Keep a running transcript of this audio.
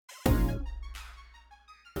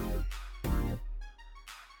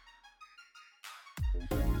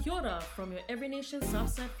Kia ora from your Every Nation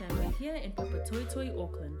Southside family here in Papatoetoe,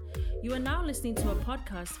 Auckland. You are now listening to a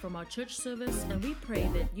podcast from our church service, and we pray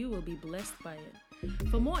that you will be blessed by it.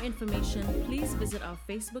 For more information, please visit our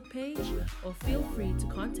Facebook page or feel free to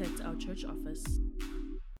contact our church office.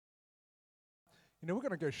 We're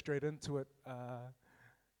going to go straight into it.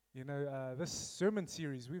 This sermon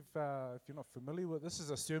series, if you're not familiar with, this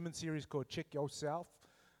is a sermon series called Check Yourself,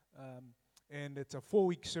 and it's a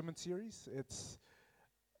 4-week sermon series.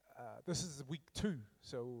 This is week 2,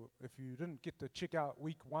 so if you didn't get to check out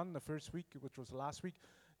week 1, the first week, which was last week,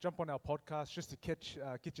 jump on our podcast just to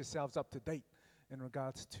get yourselves up to date in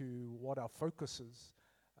regards to what our focus is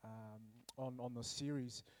on the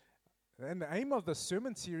series. And the aim of the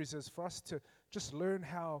sermon series is for us to just learn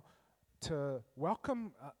how to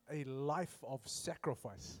welcome a life of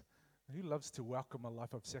sacrifice. Who loves to welcome a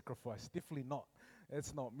life of sacrifice? Definitely not.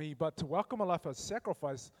 It's not me. But to welcome a life of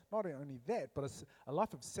sacrifice, not only that, but it's a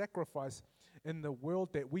life of sacrifice in the world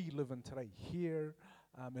that we live in today. Here,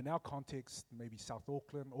 in our context, maybe South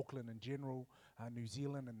Auckland, Auckland in general, New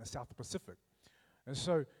Zealand, and the South Pacific. And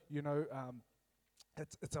so,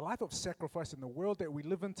 it's a life of sacrifice in the world that we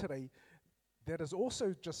live in today that is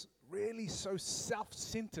also just really so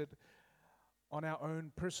self-centered on our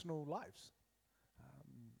own personal lives.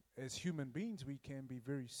 As human beings, we can be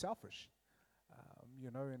very selfish,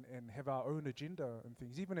 and have our own agenda and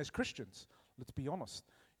things. Even as Christians, let's be honest.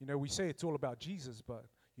 We say it's all about Jesus, but,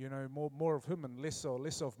 more of him and less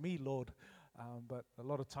of me, Lord. But a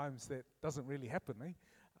lot of times that doesn't really happen,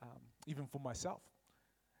 even for myself.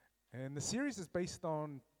 And the series is based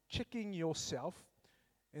on checking yourself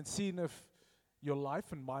and seeing if your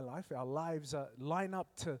life and my life, our lives line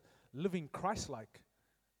up to living Christ-like.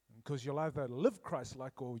 Because you'll either live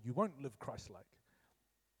Christ-like or you won't live Christ-like.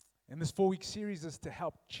 And this 4-week series is to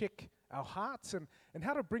help check our hearts and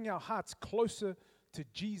how to bring our hearts closer to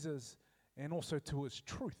Jesus and also to his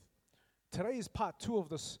truth. Today is part 2 of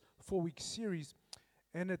this 4-week series,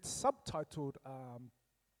 and it's subtitled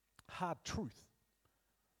Hard Truth.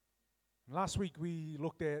 Last week we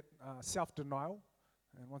looked at self-denial,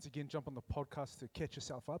 and once again jump on the podcast to catch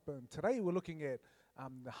yourself up. And today we're looking at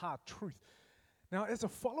the hard truth. Now, as a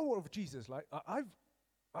follower of Jesus,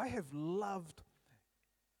 I have loved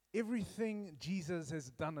everything Jesus has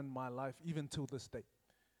done in my life, even till this day.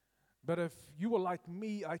 But if you were like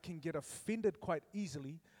me, I can get offended quite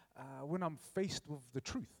easily when I'm faced with the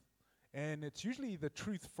truth. And it's usually the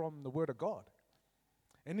truth from the Word of God.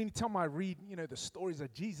 And anytime I read, the stories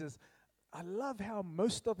of Jesus, I love how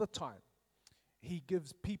most of the time he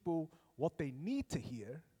gives people what they need to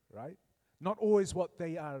hear, right? Not always what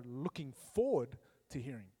they are looking forward to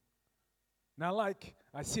hearing. Now, like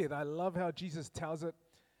I said, I love how Jesus tells it,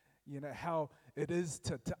 how it is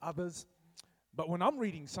to others. But when I'm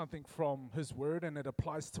reading something from his word and it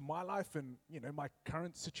applies to my life and, my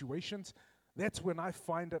current situations, that's when I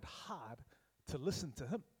find it hard to listen to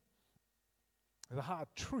him. The hard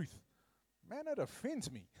truth, man, it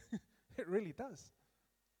offends me. It really does.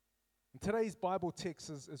 And today's Bible text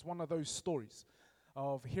is one of those stories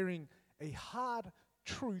of hearing a hard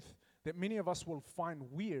truth that many of us will find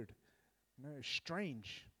weird,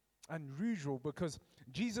 strange, unusual, because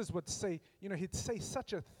Jesus would say, he'd say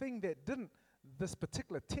such a thing that didn't, this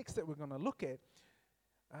particular text that we're going to look at,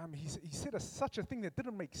 he said such a thing that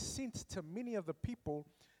didn't make sense to many of the people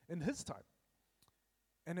in his time.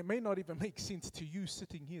 And it may not even make sense to you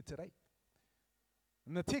sitting here today.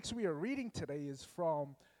 And the text we are reading today is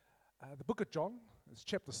from the book of John. It's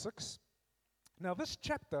chapter 6. Now, this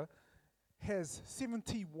chapter has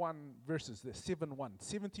 71 verses. There's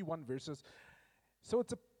 71 verses. So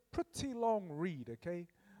it's a pretty long read, okay?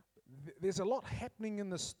 There's a lot happening in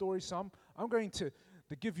this story, so I'm going to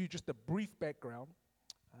give you just a brief background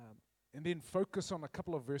and then focus on a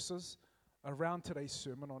couple of verses around today's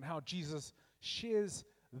sermon on how Jesus shares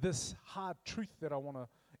this hard truth that I want to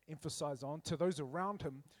emphasize on to those around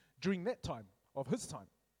him during that time, of his time.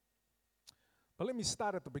 But let me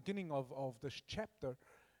start at the beginning of this chapter.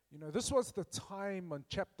 This was the time on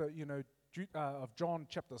chapter, of John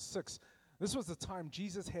chapter 6. This was the time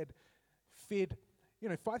Jesus had fed,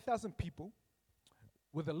 5,000 people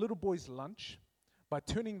with a little boy's lunch by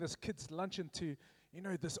turning this kid's lunch into,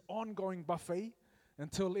 this ongoing buffet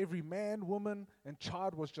until every man, woman, and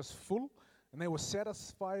child was just full and they were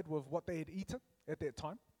satisfied with what they had eaten at that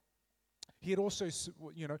time. He had also,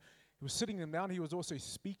 he was sitting them down. He was also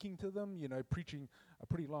speaking to them, preaching a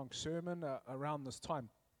pretty long sermon around this time.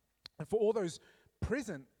 And for all those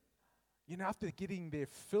present, after getting their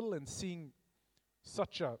fill and seeing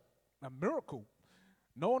such a miracle,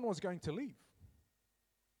 no one was going to leave.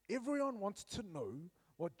 Everyone wants to know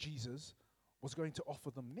what Jesus was going to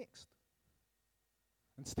offer them next.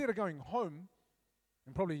 Instead of going home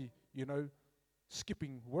and probably,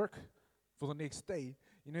 skipping work for the next day,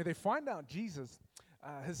 they find out Jesus,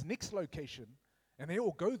 his next location, and they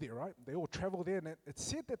all go there, right? They all travel there, and it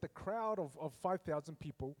said that the crowd of 5,000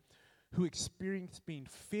 people who experienced being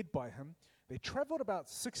fed by him, they traveled about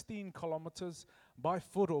 16 kilometers by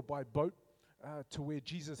foot or by boat to where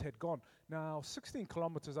Jesus had gone. Now, 16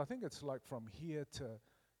 kilometers, I think it's like from here to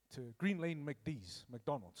Green Lane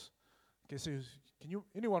McDonald's. Okay, so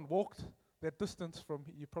anyone walked that distance from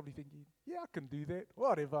here? You're probably thinking, yeah, I can do that,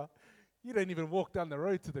 whatever. You don't even walk down the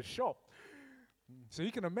road to the shop. So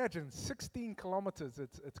you can imagine 16 kilometers,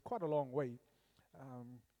 it's quite a long way,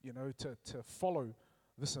 to follow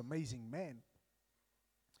this amazing man.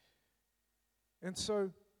 And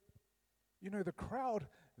so, the crowd,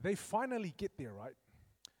 they finally get there, right?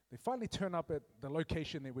 They finally turn up at the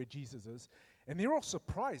location there where Jesus is, and they're all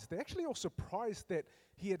surprised. They're actually all surprised that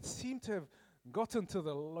he had seemed to have gotten to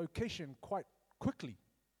the location quite quickly.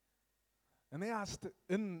 And they asked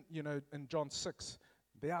in John 6,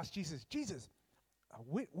 they asked Jesus,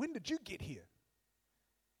 when did you get here?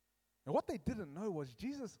 And what they didn't know was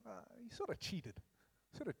Jesus, he sort of cheated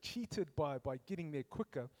by getting there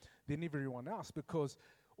quicker than everyone else, because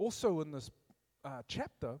also in this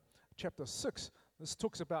chapter 6, this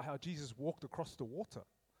talks about how Jesus walked across the water.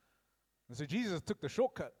 And so Jesus took the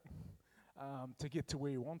shortcut to get to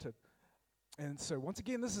where he wanted. And so once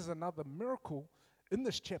again, this is another miracle in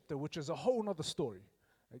this chapter, which is a whole other story,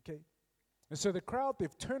 okay? And so the crowd,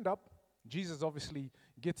 they've turned up. Jesus obviously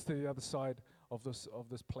gets to the other side of this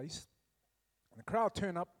place. And the crowd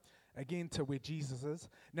turn up again to where Jesus is.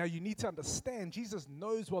 Now you need to understand, Jesus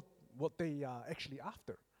knows what they are actually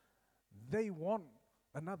after. They want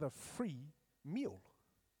another free meal.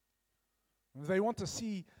 They want to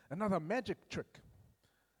see another magic trick.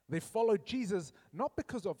 They follow Jesus not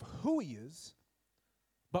because of who he is,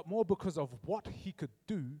 but more because of what he could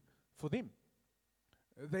do for them.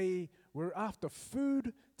 They were after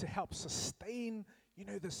food to help sustain,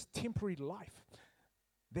 this temporary life.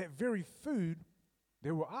 That very food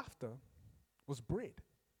they were after was bread.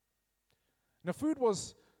 Now, food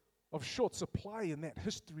was of short supply in that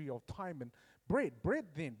history of time, and bread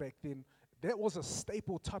back then, that was a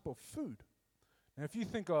staple type of food. Now, if you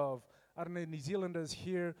think of, New Zealanders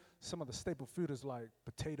here, some of the staple food is like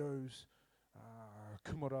potatoes,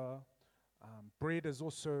 kumara. Bread is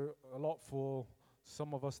also a lot for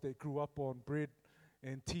some of us that grew up on bread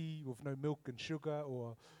and tea with no milk and sugar,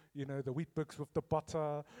 or, the wheat bix with the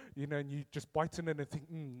butter, and you just bite in it and think,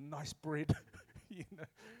 nice bread.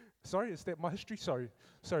 Sorry, is that my history? Sorry,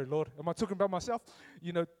 Lord. Am I talking about myself?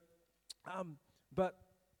 But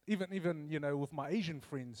even with my Asian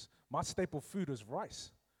friends, my staple food is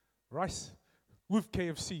rice. Rice with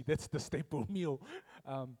KFC, that's the staple meal.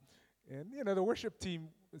 And the worship team,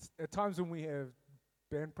 at times when we have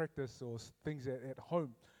band practice or things at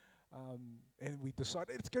home, and we decide,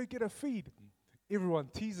 let's go get a feed. Everyone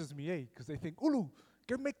teases me, because they think, Ulu,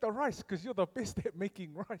 go make the rice, because you're the best at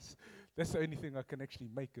making rice. That's the only thing I can actually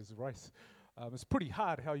make is rice. It's pretty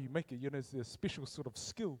hard how you make it. It's a special sort of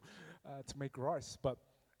skill to make rice. But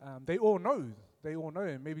they all know,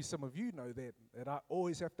 and maybe some of you know that I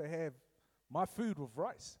always have to have my food with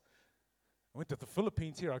rice. I went to the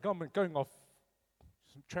Philippines here. I'm going off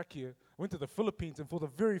some track here. I went to the Philippines, and for the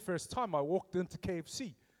very first time, I walked into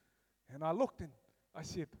KFC. And I looked, and I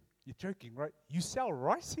said, you're joking, right? You sell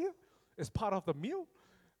rice here as part of the meal?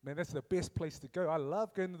 Man, that's the best place to go. I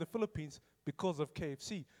love going to the Philippines because of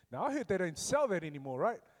KFC. Now, I heard they don't sell that anymore,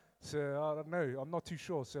 right? So, I don't know. I'm not too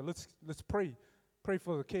sure. So, let's pray. Pray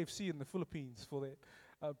for the KFC in the Philippines for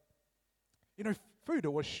that. Food,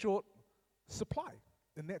 it was short supply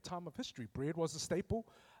in that time of history. Bread was a staple.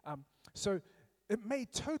 So it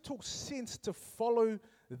made total sense to follow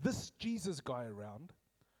this Jesus guy around,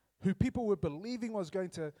 who people were believing was going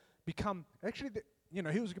to become,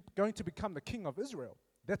 he was going to become the king of Israel.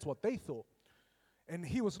 That's what they thought. And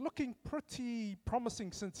he was looking pretty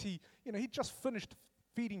promising, since he just finished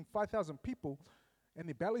feeding 5,000 people, and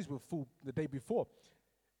their bellies were full the day before.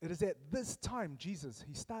 It is at this time, Jesus,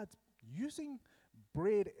 he starts using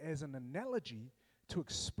bread as an analogy to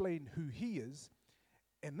explain who he is.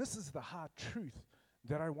 And this is the hard truth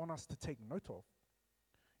that I want us to take note of.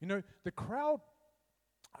 The crowd,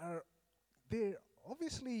 they're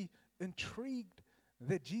obviously intrigued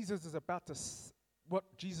that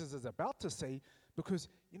what Jesus is about to say, because,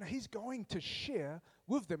 he's going to share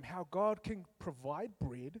with them how God can provide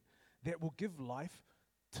bread that will give life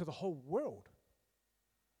to the whole world.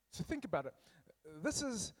 So think about it. This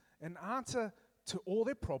is an answer to all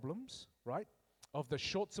their problems, right? Of the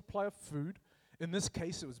short supply of food. In this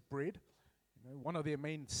case, it was bread, one of their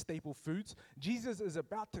main staple foods. Jesus is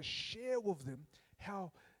about to share with them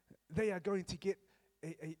how they are going to get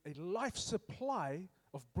a life supply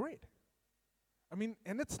of bread. I mean,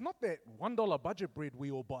 and it's not that $1 budget bread we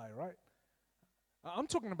all buy, right? I'm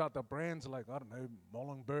talking about the brands like, I don't know,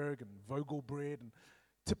 Molenberg and Vogel bread and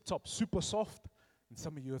Tip Top Super Soft. And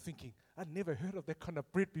some of you are thinking, I'd never heard of that kind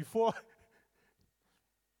of bread before.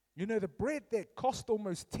 The bread that cost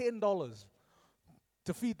almost $10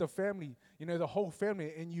 to feed the family, the whole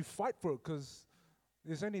family, and you fight for it because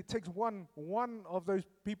it takes one of those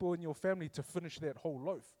people in your family to finish that whole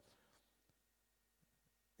loaf.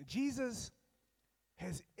 Jesus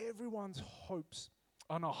has everyone's hopes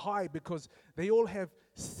on a high because they all have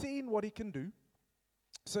seen what he can do.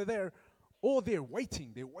 So they're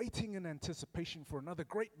waiting. They're waiting in anticipation for another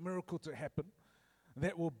great miracle to happen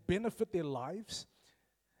that will benefit their lives.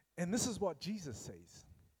 And this is what Jesus says.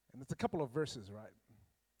 And it's a couple of verses, right?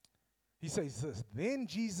 He says this, "Then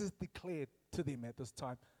Jesus declared to them at this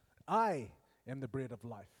time, I am the bread of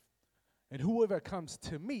life. And whoever comes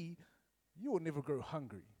to me, you will never grow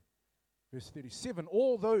hungry." Verse 37,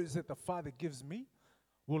 "All those that the Father gives me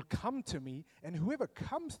will come to me, and whoever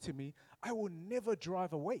comes to me, I will never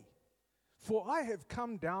drive away. For I have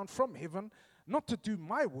come down from heaven, not to do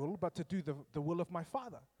my will, but to do the will of my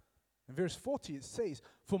Father." In verse 40 it says,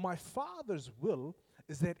 "For my Father's will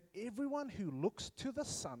is that everyone who looks to the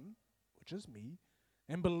Son, which is me,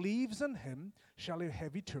 and believes in him shall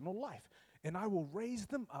have eternal life, and I will raise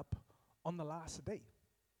them up on the last day."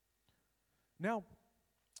 Now,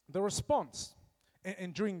 the response,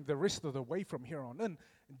 and during the rest of the way from here on in,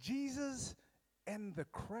 Jesus and the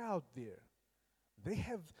crowd there, they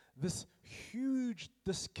have this huge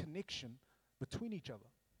disconnection between each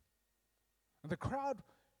other. And the crowd,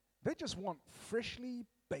 they just want freshly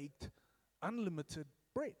baked, unlimited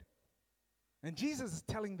bread. And Jesus is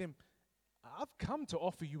telling them, I've come to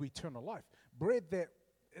offer you eternal life, bread that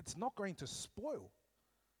it's not going to spoil.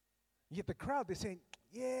 Yet the crowd, they're saying,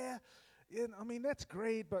 I mean, that's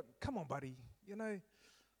great, but come on, buddy.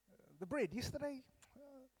 The bread yesterday,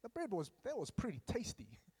 that was pretty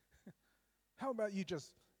tasty. How about you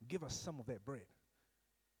just give us some of that bread?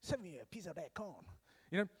 Send me a piece of that corn.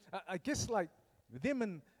 I guess like them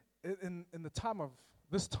in the time of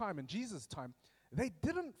this time, in Jesus' time, they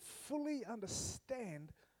didn't fully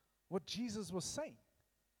understand what Jesus was saying.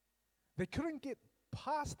 They couldn't get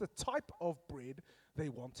past the type of bread they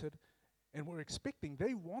wanted and were expecting.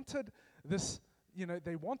 They wanted this,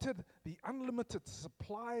 they wanted the unlimited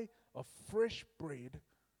supply of fresh bread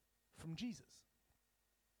from Jesus.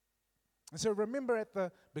 And so remember at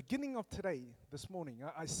the beginning of this morning,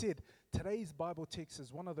 I said today's Bible text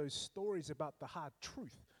is one of those stories about the hard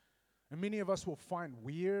truth. And many of us will find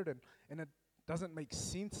weird and it doesn't make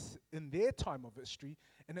sense in their time of history,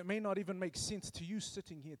 and it may not even make sense to you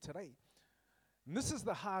sitting here today. And this is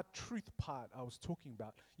the hard truth part I was talking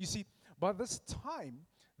about. You see, by this time,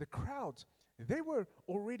 the crowds, they were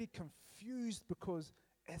already confused because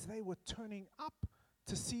as they were turning up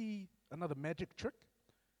to see another magic trick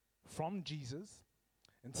from Jesus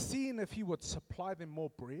and seeing if he would supply them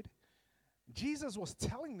more bread, Jesus was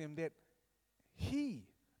telling them that he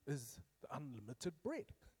is the unlimited bread.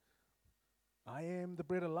 I am the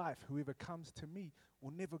bread of life. Whoever comes to me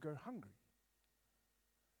will never go hungry.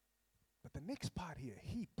 But the next part here,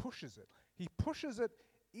 he pushes it. He pushes it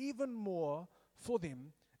even more for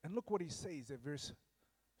them. And look what he says at verse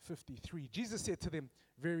 53. Jesus said to them,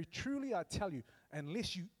 "Very truly I tell you,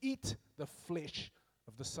 unless you eat the flesh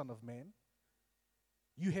of the Son of Man,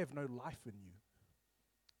 you have no life in you."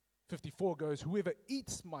 54 goes, "Whoever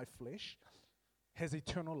eats my flesh has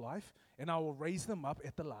eternal life, and I will raise them up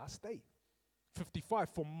at the last day." 55,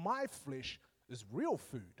 "For my flesh is real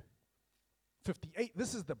food." 58,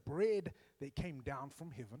 "This is the bread that came down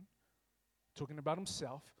from heaven," talking about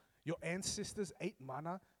himself. "Your ancestors ate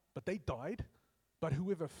manna, but they died. But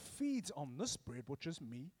whoever feeds on this bread, which is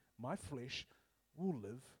me, my flesh, will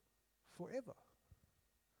live forever."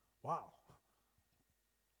 Wow.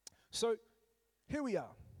 So here we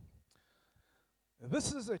are.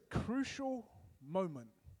 This is a crucial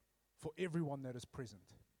moment for everyone that is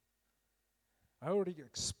present. I already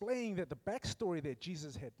explained that the backstory that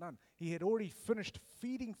Jesus had done. He had already finished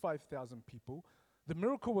feeding 5,000 people. The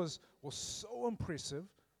miracle was so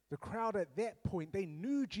impressive. The crowd at that point, they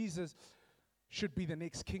knew Jesus should be the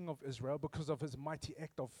next king of Israel because of his mighty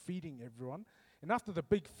act of feeding everyone. And after the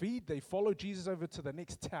big feed, they follow Jesus over to the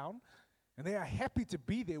next town, and they are happy to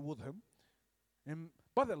be there with him. And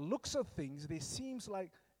by the looks of things, there seems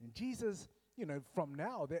like Jesus, from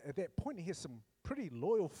now, at that point, he has some pretty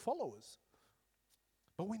loyal followers.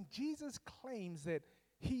 But when Jesus claims that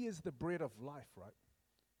he is the bread of life, right?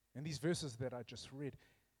 And these verses that I just read,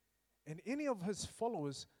 and any of his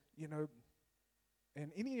followers,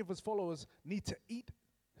 and any of his followers need to eat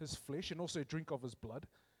his flesh and also drink of his blood.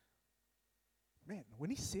 Man, when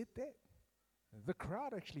he said that, the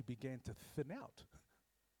crowd actually began to thin out.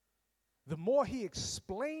 The more he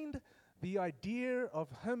explained the idea of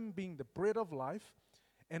him being the bread of life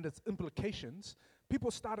and its implications,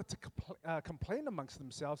 people started to complain amongst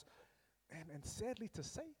themselves, and sadly to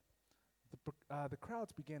say, the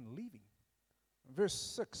crowds began leaving. Verse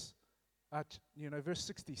 6, verse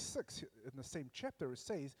 66 in the same chapter, it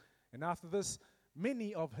says, and after this,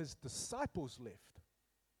 many of his disciples left.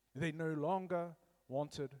 They no longer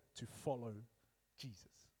wanted to follow Jesus.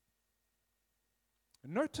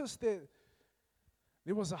 Notice that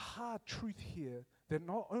there was a hard truth here that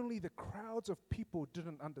not only the crowds of people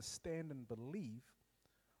didn't understand and believe,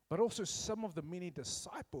 but also some of the many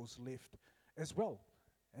disciples left as well.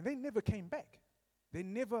 And they never came back. They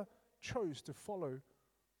never chose to follow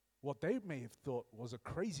what they may have thought was a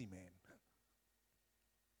crazy man.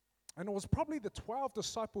 And it was probably the 12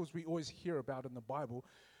 disciples we always hear about in the Bible.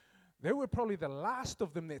 They were probably the last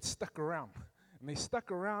of them that stuck around. And they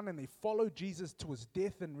stuck around and they followed Jesus to his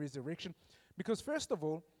death and resurrection. Because first of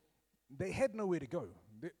all, they had nowhere to go.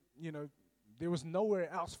 There was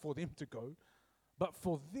nowhere else for them to go. But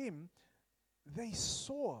for them, they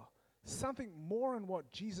saw something more in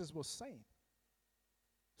what Jesus was saying.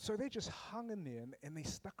 So they just hung in there and they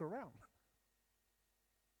stuck around.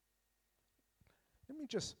 Let me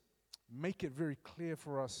just make it very clear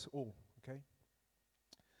for us all, okay?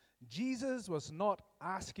 Jesus was not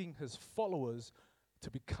asking his followers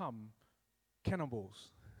to become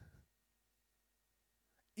cannibals.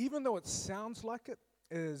 Even though it sounds like it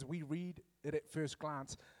as we read it at first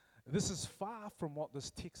glance, this is far from what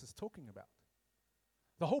this text is talking about.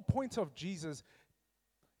 The whole point of Jesus,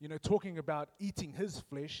 talking about eating his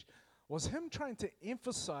flesh, was him trying to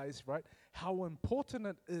emphasize, right, how important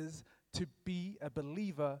it is to be a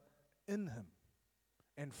believer in him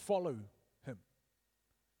and follow him.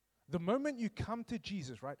 The moment you come to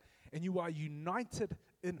Jesus, right, and you are united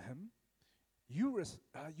in him, you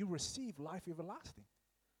receive life everlasting.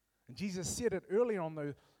 And Jesus said it earlier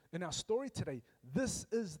on in our story today. This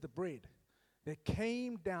is the bread that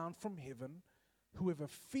came down from heaven. Whoever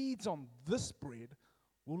feeds on this bread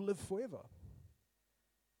will live forever.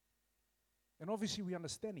 And obviously we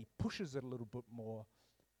understand he pushes it a little bit more,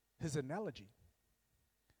 his analogy.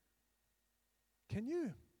 Can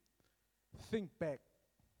you think back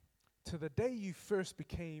to the day you first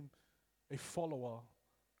became a follower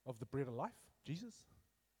of the bread of life, Jesus?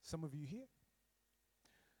 Some of you here.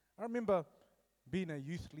 I remember being a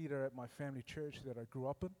youth leader at my family church that I grew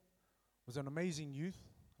up in. It was an amazing youth.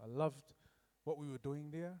 I loved what we were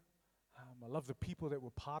doing there. I loved the people that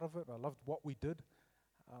were part of it. I loved what we did.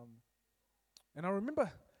 And I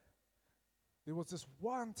remember there was this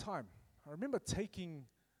one time, I remember taking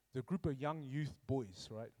the group of young youth boys,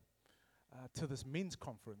 right, to this men's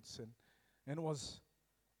conference. And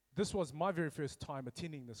this was my very first time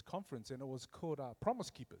attending this conference, and it was called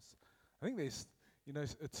Promise Keepers. I think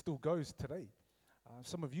it still goes today.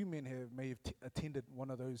 Some of you men may have attended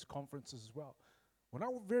one of those conferences as well. When I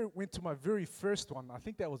went to my very first one, I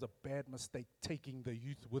think that was a bad mistake, taking the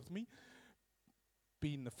youth with me,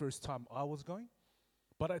 being the first time I was going.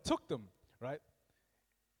 But I took them, right?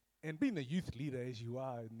 And being the youth leader as you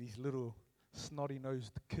are, and these little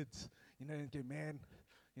snotty-nosed kids, and go, man,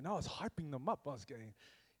 I was hyping them up. I was going,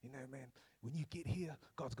 man, when you get here,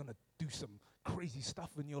 God's going to do some crazy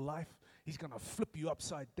stuff in your life. He's going to flip you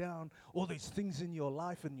upside down. All those things in your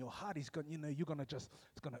life and your heart, you're going to it's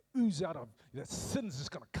going to ooze out of, that sin's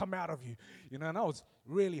just going to come out of you. And I was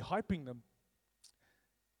really hyping them.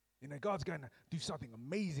 God's going to do something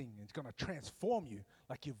amazing. It's going to transform you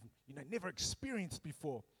like you've never experienced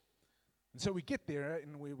before. And so we get there,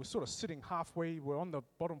 and we were sort of sitting halfway. We're on the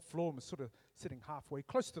bottom floor, and we're sort of sitting halfway,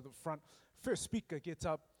 close to the front. First speaker gets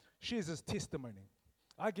up, shares his testimony.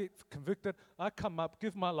 I get convicted. I come up,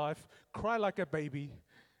 give my life, cry like a baby,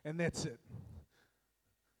 and that's it.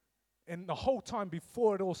 And the whole time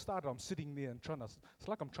before it all started, I'm sitting there and it's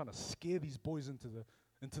like I'm trying to scare these boys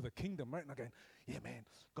into the kingdom, right? And I'm going, yeah, man,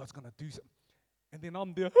 God's going to do something. And then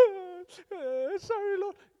I'm there, sorry,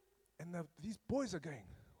 Lord. And these boys are going,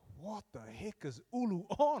 what the heck is Ulu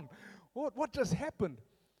on? What just happened?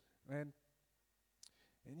 And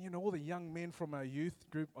all the young men from our youth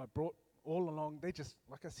group I brought all along, they just,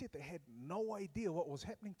 like I said, they had no idea what was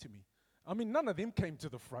happening to me. I mean, none of them came to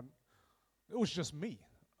the front. It was just me.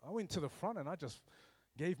 I went to the front and I just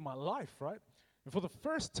gave my life, right? And for the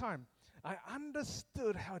first time, I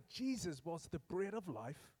understood how Jesus was the bread of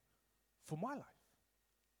life for my life.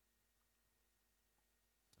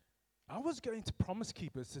 I was going to Promise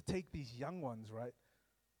Keepers to take these young ones, right,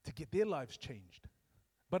 to get their lives changed.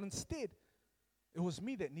 But instead, it was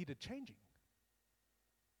me that needed changing.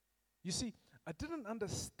 You see, I didn't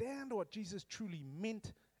understand what Jesus truly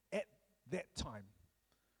meant at that time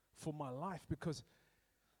for my life because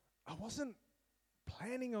I wasn't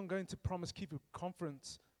planning on going to Promise Keeper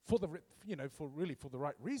Conference for the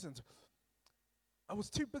right reasons. I was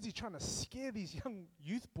too busy trying to scare these young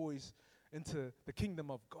youth boys into the kingdom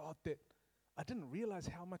of God that I didn't realize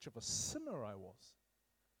how much of a sinner I was.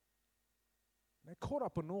 And I caught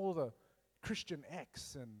up in all the Christian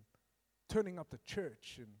acts and turning up to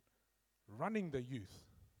church and running the youth.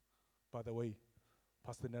 By the way,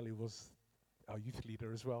 Pastor Nelly was our youth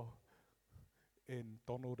leader as well in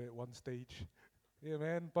Donald at one stage. Yeah,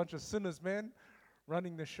 man, bunch of sinners, man,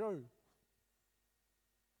 running the show.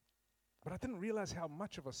 But I didn't realize how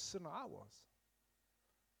much of a sinner I was.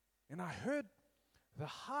 And I heard the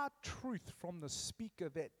hard truth from the speaker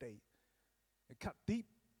that day. It cut deep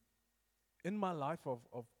in my life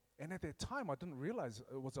and at that time I didn't realize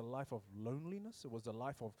it was a life of loneliness. It was a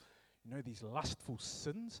life of, these lustful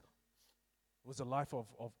sins. It was a life of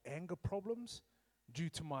anger problems due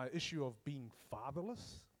to my issue of being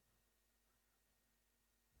fatherless.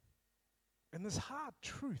 And this hard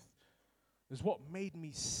truth is what made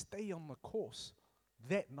me stay on the course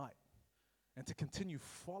that night and to continue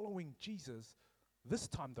following Jesus, this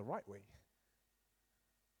time the right way.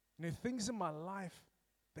 Things in my life,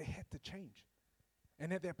 they had to change.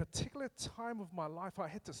 And at that particular time of my life, I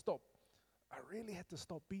really had to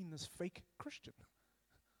stop being this fake Christian.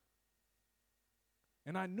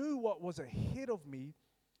 And I knew what was ahead of me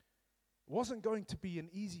wasn't going to be an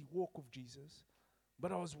easy walk with Jesus,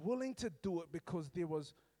 but I was willing to do it because there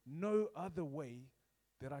was no other way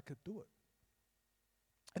that I could do it.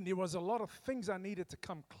 And there was a lot of things I needed to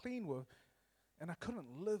come clean with, and I couldn't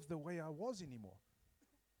live the way I was anymore.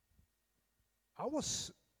 I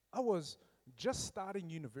was just starting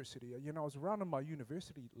university. I was running my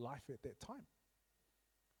university life at that time.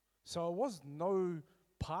 So I was no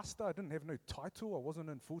pastor. I didn't have no title. I wasn't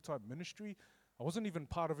in full-time ministry. I wasn't even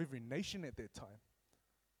part of every nation at that time.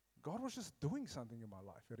 God was just doing something in my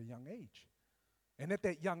life at a young age. And at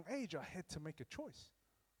that young age, I had to make a choice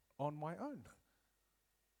on my own.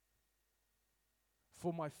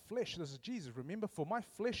 For my flesh, this is Jesus, remember, for my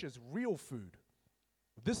flesh is real food.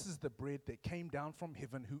 This is the bread that came down from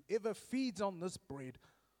heaven. Whoever feeds on this bread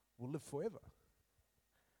will live forever.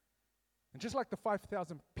 And just like the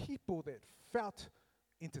 5,000 people that felt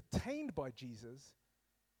entertained by Jesus,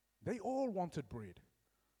 they all wanted bread.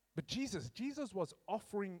 But Jesus was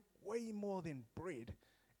offering way more than bread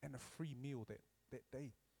and a free meal that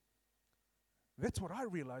day. That's what I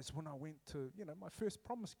realized when I went to, my first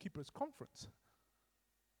Promise Keepers conference.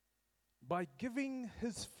 By giving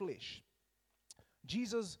his flesh,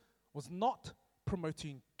 Jesus was not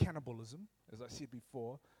promoting cannibalism, as I said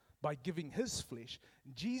before. By giving his flesh,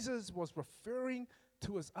 Jesus was referring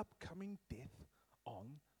to his upcoming death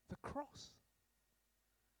on the cross.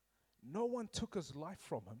 No one took his life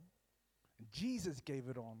from him. Jesus gave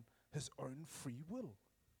it on his own free will.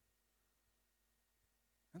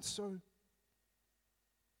 And so,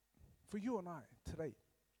 for you and I today,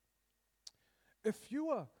 if you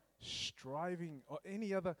are striving or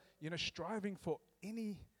any other, striving for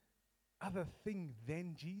any other thing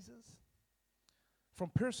than Jesus,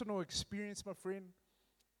 from personal experience, my friend,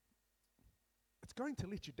 it's going to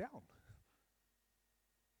let you down.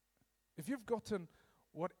 If you've gotten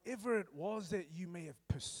whatever it was that you may have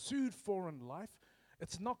pursued for in life,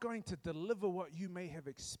 it's not going to deliver what you may have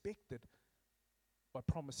expected by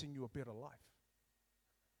promising you a better life.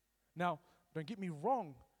 Now, don't get me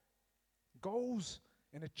wrong, goals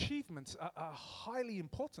and achievements are highly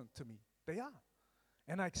important to me. They are.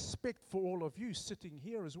 And I expect for all of you sitting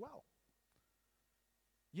here as well.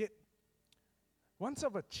 Yet, once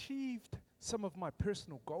I've achieved some of my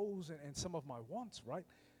personal goals and some of my wants, right,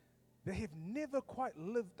 they have never quite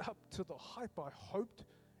lived up to the hype I hoped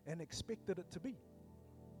and expected it to be.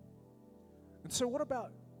 And so what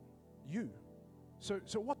about you?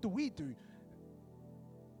 So what do we do?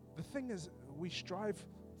 The thing is, we strive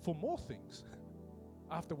for more things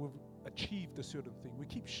after we've achieved a certain thing. We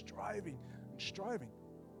keep striving and striving.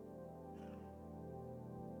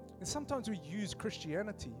 And sometimes we use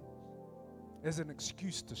Christianity as an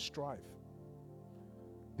excuse to strive.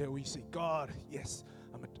 That we say, God, yes,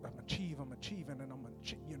 I'm achieving, and I'm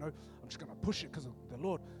just going to push it because of the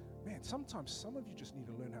Lord. Man, sometimes some of you just need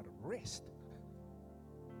to learn how to rest.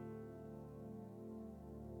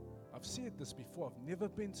 I've said this before, I've never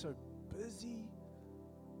been so busy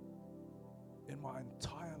in my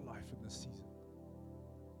entire life in this season.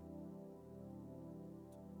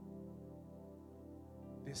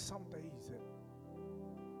 There's some days that,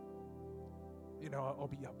 I'll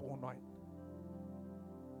be up all night,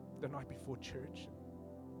 the night before church,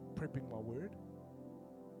 prepping my word.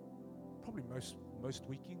 Probably most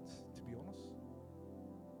weekends, to be honest.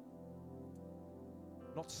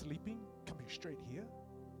 Not sleeping, coming straight here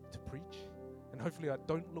to preach. And hopefully I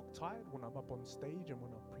don't look tired when I'm up on stage and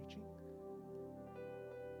when I'm preaching.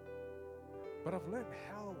 But I've learned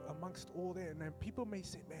how amongst all that, and then people may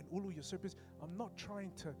say, man, Ulu, you're so busy. I'm not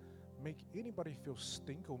trying to make anybody feel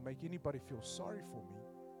stink or make anybody feel sorry for me.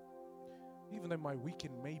 Even though my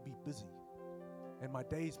weekend may be busy and my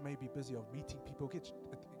days may be busy of meeting people, it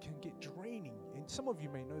can get draining. And some of you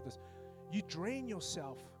may know this. You drain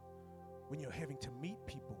yourself when you're having to meet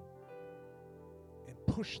people and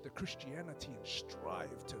push the Christianity and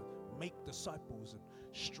strive to make disciples and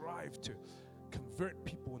strive to convert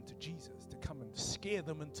people into Jesus, to come and scare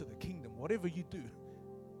them into the kingdom, whatever you do.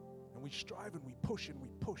 And we strive and we push,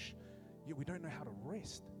 yet we don't know how to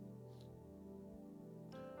rest.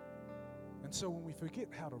 And so when we forget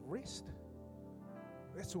how to rest,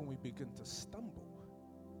 that's when we begin to stumble.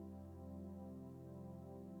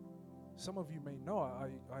 Some of you may know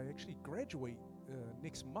I actually graduate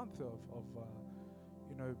next month of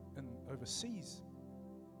in overseas,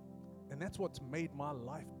 and that's what's made my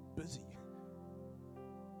life busy.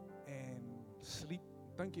 And sleep,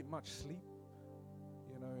 don't get much sleep,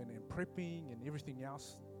 and prepping and everything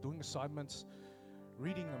else, doing assignments,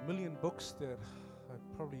 reading a million books that I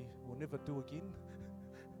probably will never do again.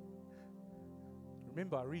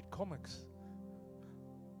 Remember, I read comics.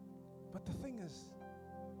 But the thing is,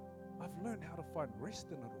 I've learned how to find rest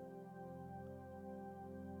in it all.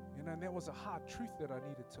 And that was a hard truth that I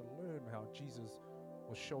needed to learn, how Jesus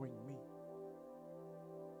was showing me.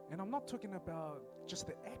 And I'm not talking about just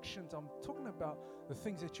the actions, I'm talking about the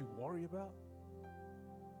things that you worry about,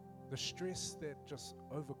 the stress that just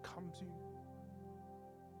overcomes you.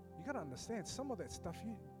 You got to understand, some of that stuff,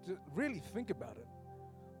 you really think about it.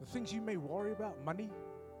 The things you may worry about, money,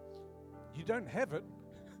 you don't have it,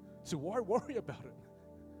 so why worry about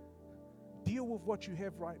it? Deal with what you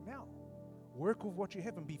have right now. Work with what you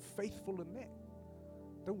have and be faithful in that.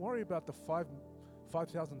 Don't worry about the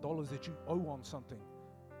 $5,000 that you owe on something.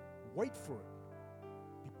 Wait for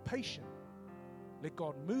it. Be patient. Let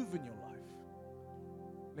God move in your life.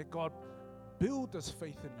 Let God build this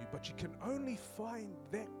faith in you. But you can only find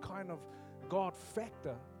that kind of God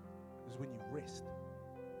factor is when you rest.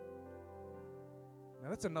 Now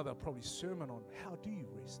that's another probably sermon on how do you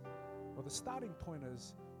rest. Well, the starting point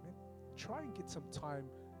is, man, try and get some time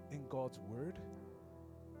in God's word.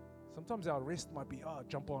 Sometimes our rest might be,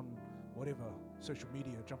 jump on whatever, social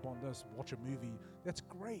media, jump on this, watch a movie. That's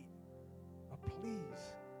great. But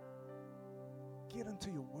please, get into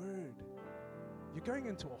your word. You're going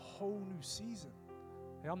into a whole new season.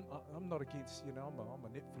 Hey, I'm not against, I'm a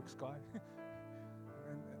Netflix guy.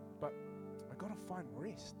 But I got to find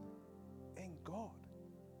rest in God.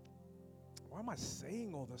 Why am I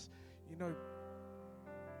saying all this?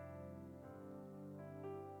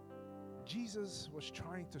 Jesus was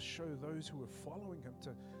trying to show those who were following him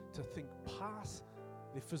to think past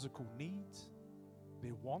their physical needs,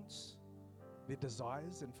 their wants, their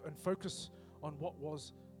desires, and focus on what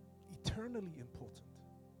was eternally important.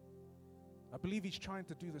 I believe he's trying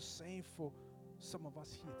to do the same for some of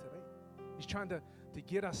us here today. He's trying to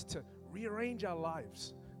get us to rearrange our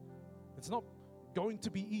lives. It's not going to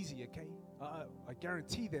be easy, okay? I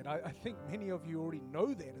guarantee that. I think many of you already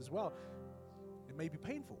know that as well. It may be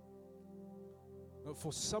painful.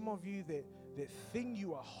 For some of you, that thing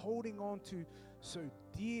you are holding on to so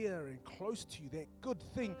dear and close to you, that good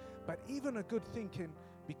thing, but even a good thing can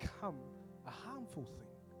become a harmful thing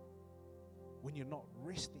when you're not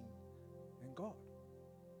resting in God.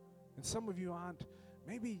 And some of you aren't,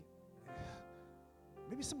 maybe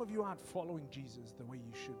some of you aren't following Jesus the way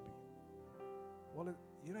you should be. Well,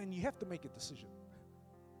 and you have to make a decision.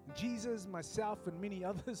 Jesus, myself, and many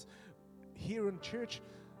others here in church,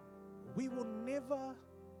 we will never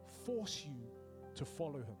force you to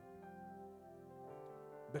follow him.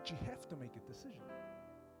 But you have to make a decision.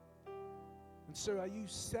 And so are you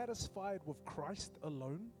satisfied with Christ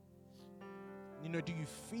alone? Do you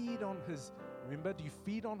feed on do you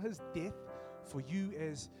feed on his death for you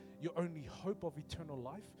as your only hope of eternal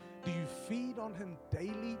life? Do you feed on him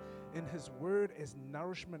daily in his word as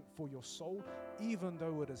nourishment for your soul, even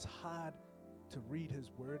though it is hard to read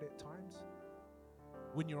his word at times?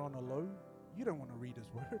 When you're on a low, you don't want to read his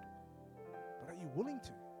word. But are you willing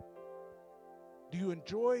to? Do you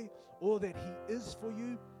enjoy all that He is for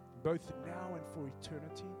you, both now and for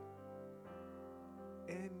eternity?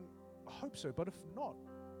 And I hope so, but if not,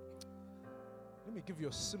 let me give you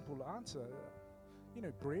a simple answer.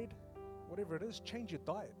 Bread, whatever it is, change your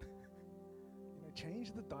diet.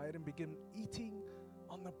 Change the diet and begin eating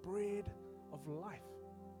on the bread of life,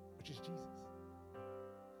 which is Jesus.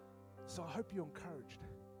 So I hope you're encouraged.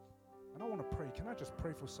 And I want to pray. Can I just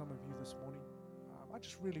pray for some of you this morning? I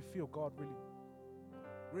just really feel God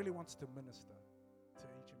really wants to minister.